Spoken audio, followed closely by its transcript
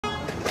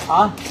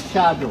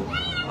أشهد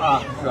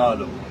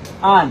أشهد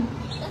أن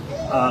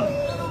أن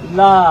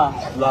لا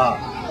لا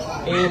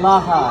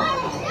إله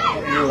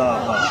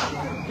إله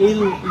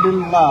إلا الله.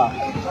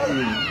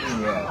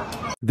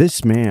 إلا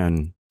This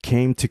man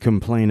came to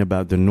complain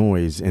about the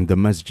noise in the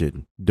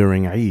masjid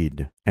during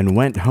Eid and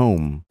went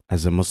home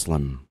as a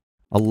Muslim.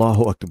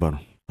 Allaahu Akbar.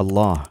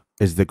 Allah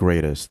is the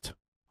greatest.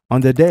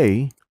 On the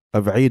day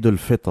of Eid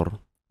al-Fitr,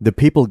 the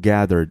people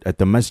gathered at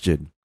the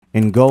masjid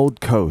in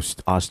Gold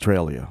Coast,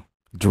 Australia,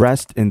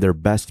 dressed in their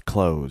best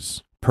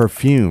clothes,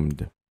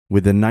 perfumed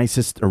with the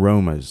nicest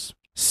aromas,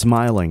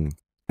 smiling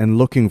and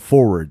looking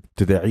forward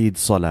to the Eid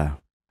Salah.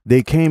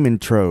 They came in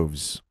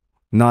troves,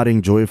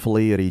 nodding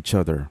joyfully at each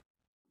other,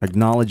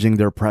 acknowledging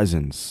their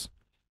presence,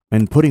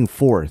 and putting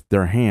forth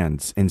their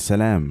hands in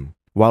salam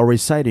while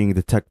reciting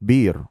the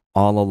takbir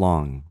all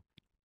along.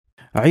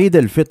 Eid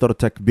al-Fitr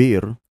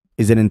takbir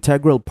is an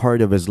integral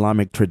part of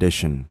Islamic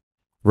tradition,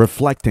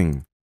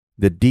 reflecting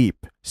the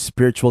deep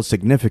spiritual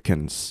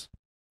significance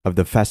of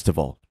the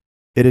festival.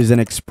 It is an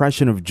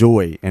expression of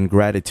joy and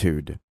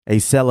gratitude, a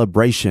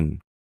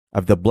celebration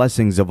of the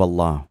blessings of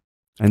Allah,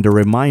 and a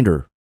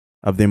reminder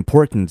of the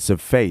importance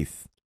of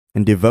faith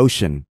and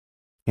devotion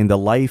in the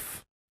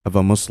life of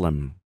a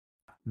Muslim.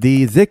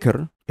 The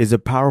dhikr is a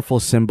powerful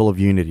symbol of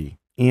unity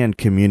and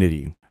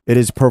community. It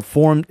is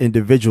performed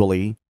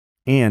individually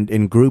and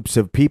in groups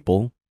of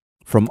people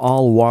from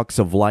all walks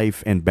of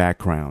life and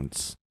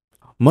backgrounds.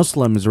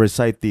 Muslims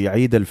recite the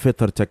Eid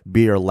al-Fitr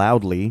takbir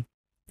loudly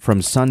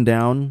from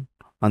sundown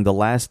on the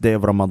last day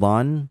of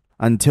Ramadan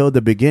until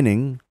the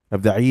beginning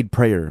of the Eid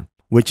prayer,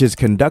 which is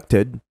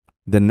conducted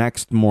the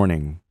next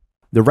morning.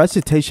 The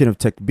recitation of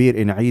takbir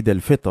in Eid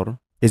al-Fitr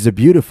is a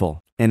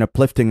beautiful and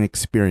uplifting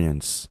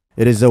experience.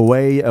 It is a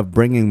way of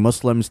bringing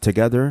Muslims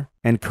together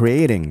and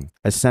creating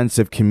a sense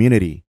of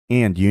community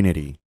and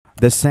unity.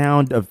 The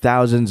sound of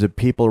thousands of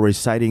people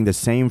reciting the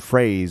same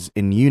phrase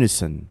in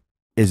unison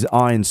is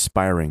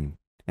awe-inspiring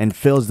and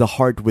fills the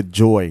heart with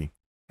joy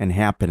and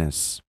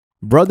happiness.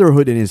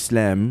 Brotherhood in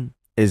Islam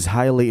is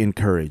highly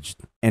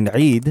encouraged, and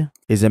Eid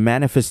is a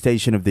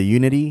manifestation of the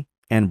unity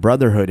and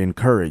brotherhood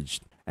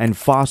encouraged and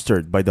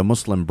fostered by the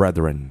Muslim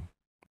brethren.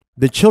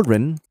 The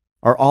children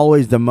are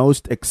always the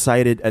most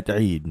excited at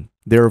Eid.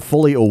 They are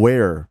fully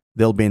aware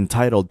they'll be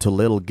entitled to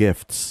little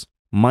gifts,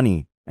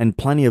 money, and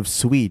plenty of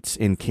sweets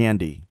and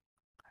candy.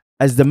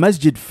 As the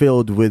masjid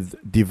filled with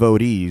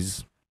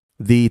devotees,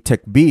 the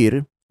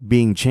takbir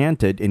being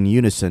chanted in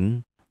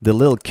unison, the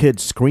little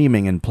kids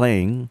screaming and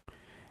playing,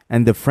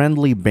 and the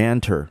friendly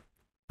banter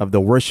of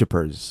the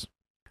worshippers,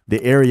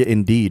 the area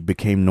indeed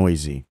became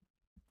noisy.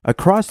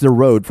 Across the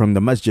road from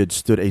the masjid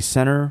stood a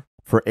center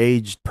for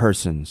aged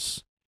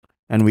persons,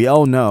 and we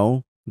all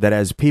know that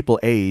as people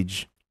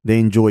age, they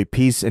enjoy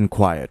peace and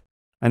quiet.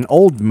 An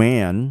old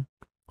man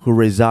who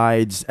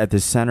resides at the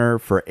Center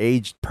for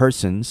Aged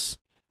Persons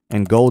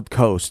in Gold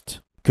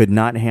Coast could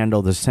not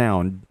handle the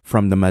sound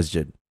from the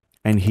masjid,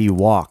 and he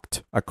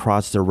walked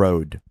across the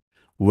road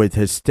with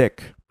his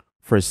stick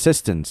for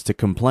assistance to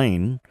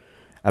complain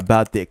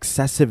about the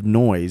excessive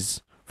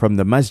noise from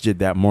the masjid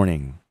that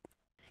morning.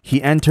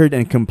 He entered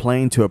and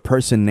complained to a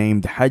person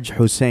named Haj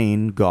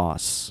Hussein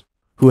Goss,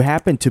 who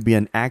happened to be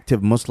an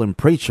active Muslim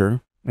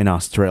preacher in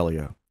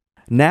Australia.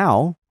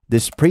 Now,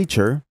 this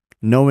preacher,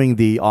 knowing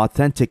the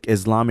authentic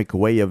Islamic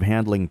way of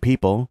handling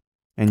people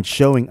and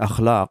showing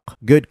akhlaq,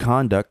 good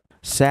conduct,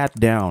 sat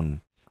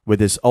down with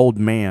this old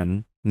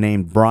man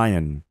named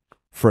Brian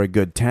for a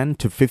good 10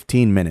 to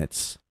 15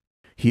 minutes.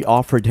 He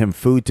offered him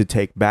food to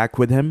take back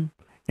with him,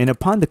 and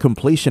upon the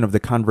completion of the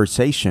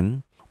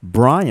conversation,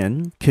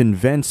 Brian,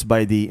 convinced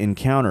by the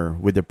encounter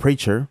with the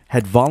preacher,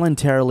 had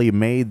voluntarily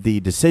made the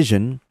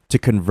decision to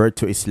convert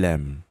to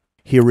Islam.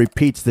 He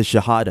repeats the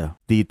Shahada,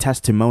 the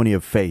testimony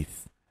of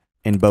faith,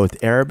 in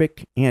both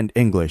Arabic and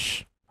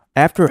English.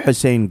 After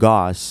Hussein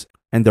Goss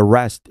and the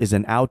rest is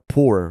an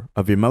outpour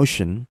of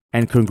emotion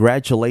and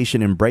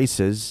congratulation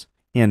embraces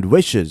and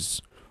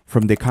wishes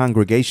from the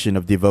congregation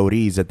of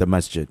devotees at the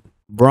masjid.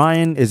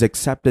 Brian is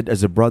accepted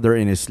as a brother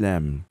in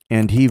Islam,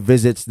 and he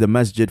visits the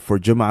masjid for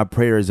Jum'ah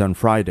prayers on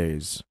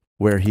Fridays,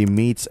 where he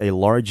meets a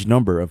large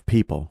number of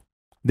people.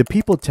 The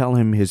people tell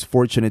him he is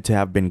fortunate to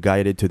have been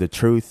guided to the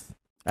truth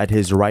at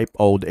his ripe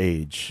old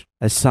age,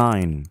 a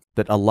sign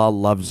that Allah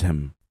loves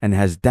him and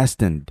has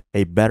destined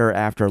a better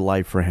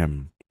afterlife for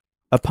him.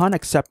 Upon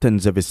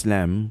acceptance of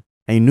Islam,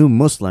 a new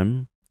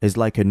Muslim is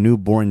like a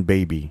newborn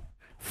baby,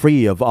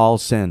 free of all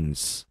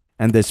sins,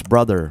 and this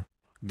brother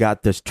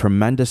got this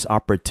tremendous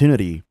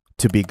opportunity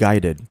to be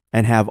guided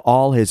and have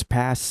all his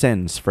past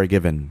sins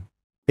forgiven.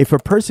 If a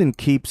person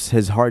keeps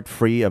his heart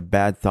free of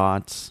bad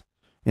thoughts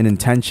and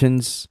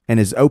intentions and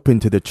is open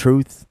to the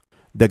truth,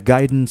 the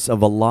guidance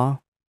of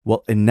Allah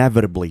will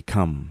inevitably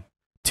come.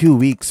 2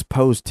 weeks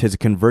post his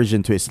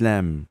conversion to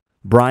Islam,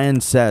 Brian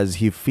says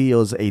he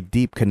feels a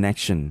deep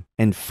connection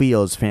and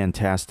feels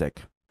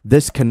fantastic.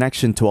 This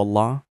connection to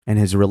Allah and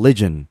his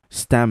religion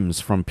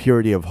stems from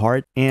purity of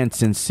heart and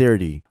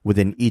sincerity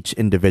within each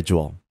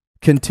individual.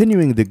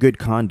 Continuing the good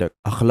conduct,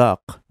 akhlaq,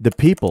 the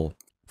people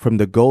from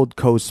the Gold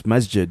Coast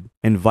Masjid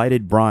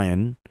invited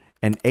Brian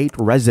and 8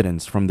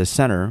 residents from the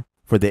center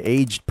for the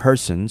aged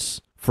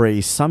persons for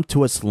a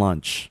sumptuous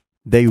lunch.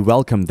 They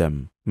welcomed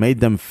them, made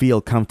them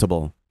feel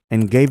comfortable,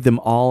 and gave them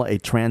all a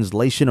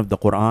translation of the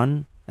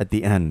Quran at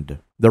the end.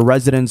 The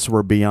residents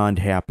were beyond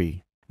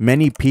happy.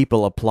 Many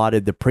people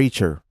applauded the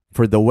preacher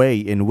for the way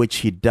in which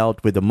he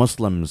dealt with the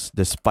Muslims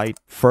despite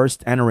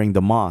first entering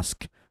the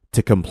mosque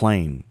to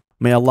complain.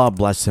 May Allah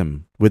bless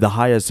him with the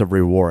highest of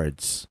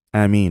rewards.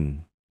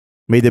 Ameen.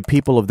 May the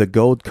people of the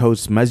Gold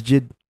Coast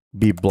Masjid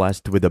be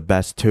blessed with the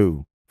best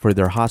too, for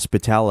their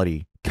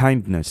hospitality,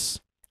 kindness,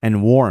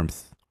 and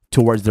warmth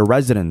towards the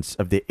residents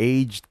of the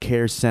Aged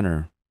Care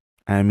Center.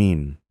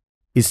 Ameen.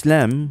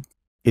 Islam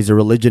is a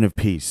religion of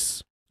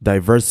peace,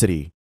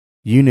 diversity,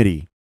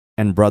 unity,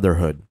 and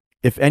brotherhood.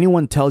 If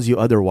anyone tells you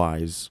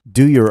otherwise,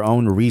 do your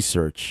own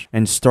research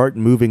and start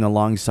moving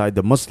alongside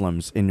the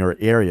Muslims in your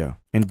area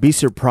and be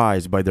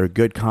surprised by their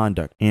good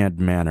conduct and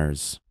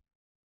manners.